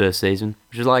the first season,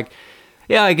 which is like,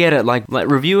 yeah, I get it. Like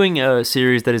reviewing a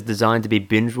series that is designed to be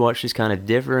binge watched is kind of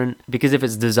different, because if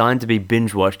it's designed to be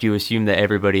binge watched, you assume that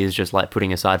everybody is just like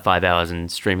putting aside 5 hours and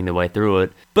streaming their way through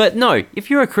it. But no, if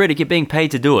you're a critic, you're being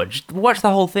paid to do it. Just watch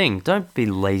the whole thing. Don't be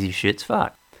lazy shits.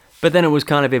 Fuck. But then it was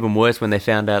kind of even worse when they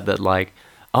found out that like,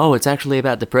 oh, it's actually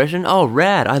about depression? Oh,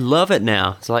 rad, I love it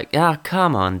now. It's like,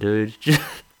 come on, dude.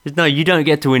 No, you don't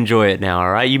get to enjoy it now,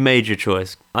 alright? You made your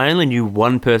choice. I only knew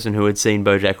one person who had seen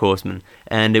BoJack Horseman,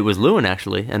 and it was Lewin,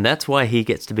 actually, and that's why he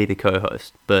gets to be the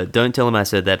co-host. But don't tell him I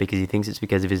said that because he thinks it's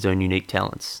because of his own unique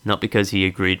talents, not because he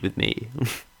agreed with me.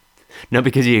 Not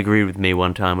because he agreed with me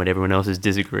one time when everyone else is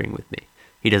disagreeing with me.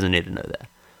 He doesn't need to know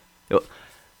that.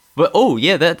 But, oh,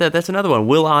 yeah, that's another one.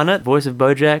 Will Arnett, voice of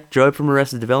BoJack, Job from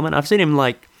Arrested Development. I've seen him,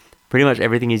 like, pretty much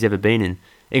everything he's ever been in,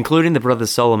 including The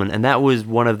Brothers Solomon, and that was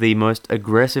one of the most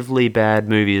aggressively bad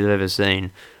movies I've ever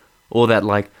seen. Or that,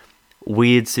 like,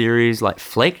 weird series, like,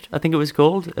 Flaked, I think it was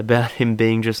called, about him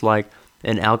being just, like,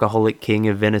 an alcoholic king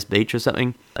of Venice Beach or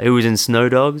something. He was in Snow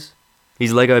Dogs.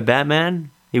 He's Lego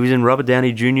Batman. He was in Robert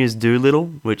Downey Jr.'s Doolittle,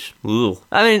 which, ugh.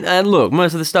 I mean, and look,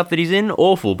 most of the stuff that he's in,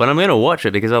 awful, but I'm going to watch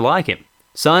it because I like him.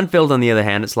 Seinfeld, on the other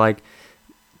hand, it's like,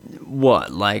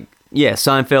 what, like, yeah,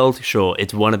 Seinfeld, sure,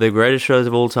 it's one of the greatest shows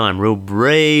of all time. Real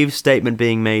brave statement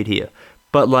being made here.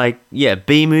 But, like, yeah,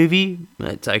 B-movie,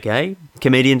 it's okay.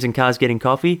 Comedians in Cars Getting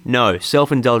Coffee, no.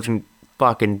 Self-indulgent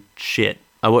fucking shit.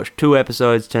 I watched 2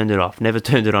 episodes, turned it off, never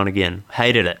turned it on again.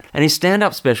 Hated it. And his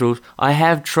stand-up specials,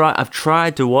 I've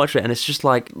tried to watch it, and it's just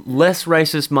like less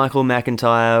racist Michael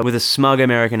McIntyre with a smug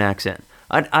American accent.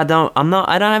 I don't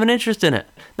have an interest in it.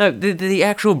 No, the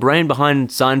actual brain behind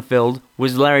Seinfeld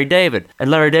was Larry David.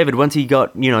 And Larry David, once he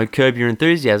got, Curb Your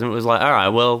Enthusiasm, it was like,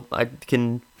 alright, well, I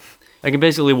can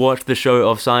basically watch the show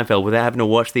of Seinfeld without having to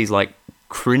watch these, like,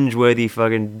 cringeworthy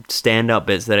fucking stand-up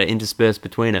bits that are interspersed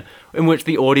between it, in which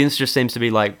the audience just seems to be,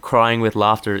 like, crying with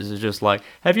laughter. It's just like,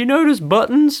 have you noticed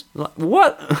buttons? Like,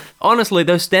 what? Honestly,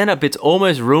 those stand-up bits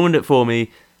almost ruined it for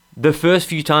me. The first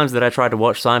few times that I tried to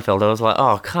watch Seinfeld, I was like,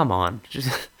 oh, come on.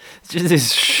 Just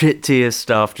this shit tier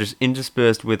stuff just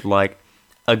interspersed with, like,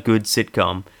 a good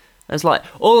sitcom. It's like,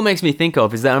 all it makes me think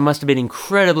of is that it must have been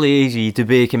incredibly easy to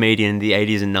be a comedian in the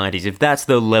 80s and 90s, if that's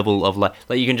the level of, like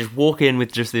you can just walk in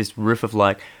with just this riff of,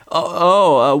 like,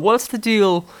 what's the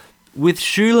deal with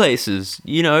shoelaces?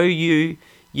 You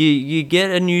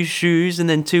get a new shoes, and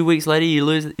then 2 weeks later you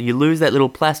lose that little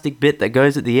plastic bit that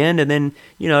goes at the end, and then,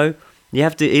 You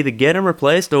have to either get them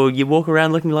replaced or you walk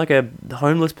around looking like a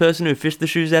homeless person who fished the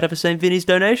shoes out of a St. Vinny's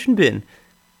donation bin.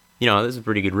 You know, this is a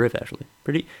pretty good riff, actually.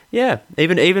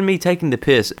 Even me taking the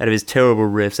piss out of his terrible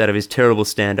riffs, out of his terrible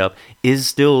stand-up, is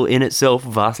still in itself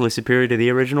vastly superior to the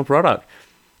original product.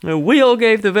 You know, we all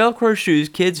gave the Velcro shoes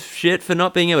kids shit for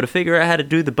not being able to figure out how to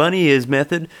do the bunny ears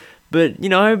method, but, you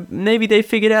know, maybe they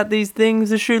figured out these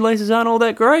things, the shoelaces aren't all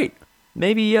that great.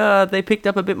 Maybe they picked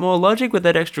up a bit more logic with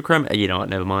that extra chrome. You know what,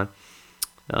 never mind.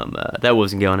 That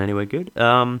wasn't going anywhere good.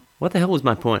 What the hell was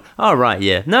my point? Oh, right,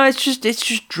 yeah. No, it's just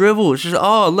drivel. It's just,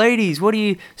 oh, ladies, what are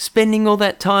you spending all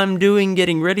that time doing,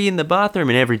 getting ready in the bathroom?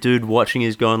 And every dude watching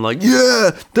is going like,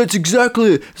 yeah, that's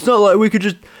exactly it. It's not like we could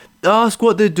just ask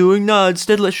what they're doing. No,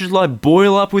 instead let's just like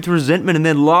boil up with resentment and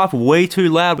then laugh way too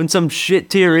loud when some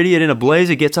shit-tier idiot in a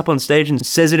blazer gets up on stage and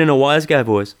says it in a wise guy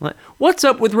voice. Like, what's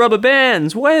up with rubber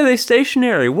bands? Why are they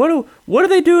stationary? What are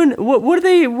they doing? What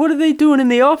are they doing in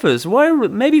the office? Why?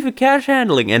 Maybe for cash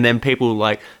handling. And then people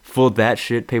like, for that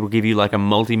shit, people give you like a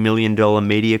multi-million-dollar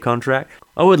media contract.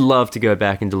 I would love to go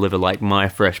back and deliver like my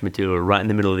fresh material right in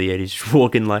the middle of the 80s, just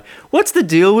walking like, what's the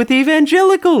deal with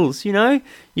evangelicals? You know,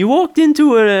 you walked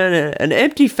into an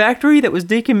empty factory that was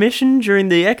decommissioned during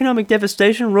the economic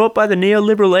devastation wrought by the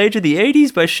neoliberal age of the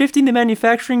 80s by shifting the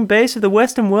manufacturing base of the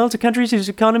Western world to countries whose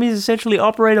economies essentially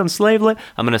operate on slave labor.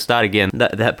 I'm going to start again.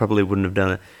 That probably wouldn't have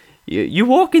done it. You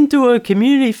walk into a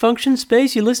community function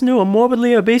space, you listen to a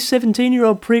morbidly obese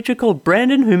 17-year-old preacher called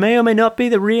Brandon, who may or may not be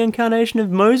the reincarnation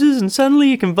of Moses, and suddenly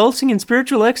you're convulsing in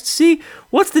spiritual ecstasy.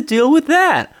 What's the deal with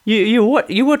that? You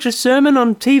watch a sermon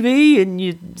on TV and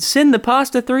you send the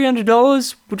pastor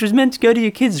 $300, which was meant to go to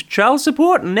your kid's child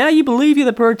support, and now you believe you're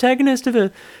the protagonist of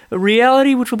a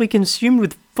reality which will be consumed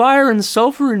with fire and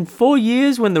sulfur in 4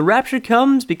 years when the rapture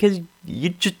comes because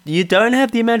you don't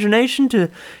have the imagination to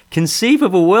conceive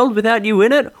of a world without you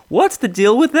in it? What's the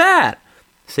deal with that?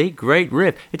 See, great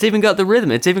riff. It's even got the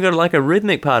rhythm. It's even got like a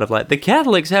rhythmic part of like, the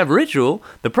Catholics have ritual,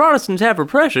 the Protestants have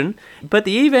repression, but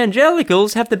the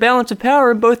evangelicals have the balance of power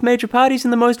in both major parties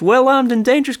in the most well-armed and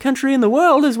dangerous country in the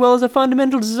world, as well as a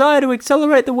fundamental desire to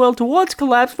accelerate the world towards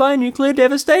collapse by nuclear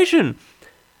devastation.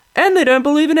 And they don't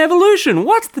believe in evolution.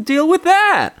 What's the deal with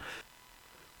that?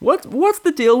 What's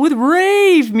the deal with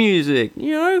rave music?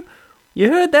 You know,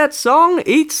 you heard that song,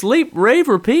 Eat, Sleep, Rave,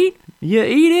 Repeat? You're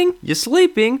eating, you're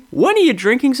sleeping, when are you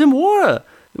drinking some water?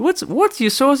 What's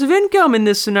your source of income in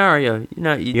this scenario? You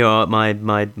know,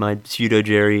 my pseudo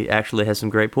Jerry actually has some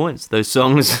great points. Those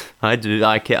songs,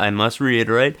 I must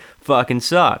reiterate, fucking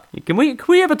suck. Can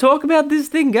we ever talk about this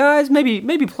thing, guys?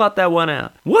 Maybe plot that one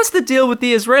out. What's the deal with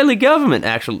the Israeli government?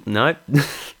 Actually, no.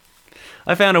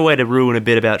 I found a way to ruin a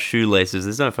bit about shoelaces.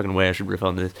 There's no fucking way I should riff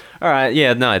on this. Alright,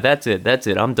 yeah, no, that's it.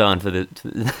 I'm done for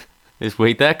this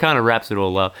week. That kind of wraps it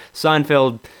all up.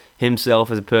 Seinfeld himself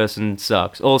as a person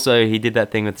sucks. Also, he did that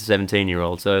thing with the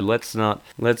 17-year-old, so let's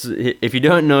if you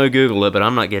don't know, Google it, but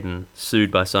I'm not getting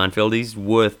sued by Seinfeld. He's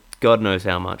worth God knows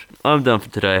how much. I'm done for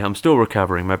today. I'm still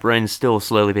recovering. My brain's still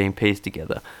slowly being pieced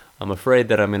together. I'm afraid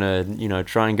that I'm gonna,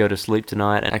 try and go to sleep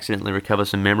tonight and accidentally recover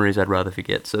some memories I'd rather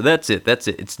forget. So that's it.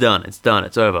 It's done.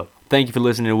 It's over. Thank you for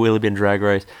listening to Wheelie Bin Drag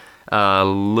Race.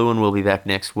 Lewin will be back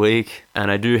next week,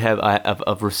 and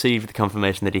I've received the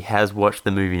confirmation that he has watched the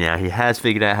movie now. He has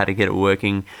figured out how to get it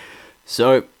working.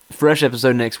 So, fresh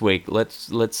episode next week.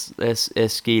 Let's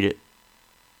skeet it.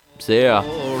 See ya.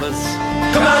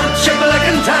 Come on, shake me like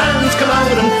in tans, come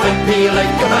out and fight me like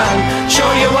a man.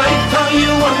 Show you white how you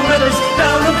won with us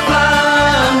down in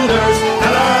Flanders.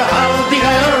 And how the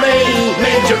IRA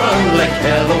made you run like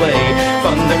hell away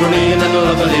from the green and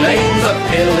lovely lanes of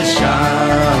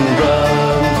Pillishandra.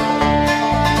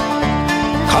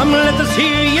 Come, let us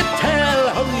hear you tell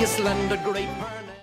how you slandered great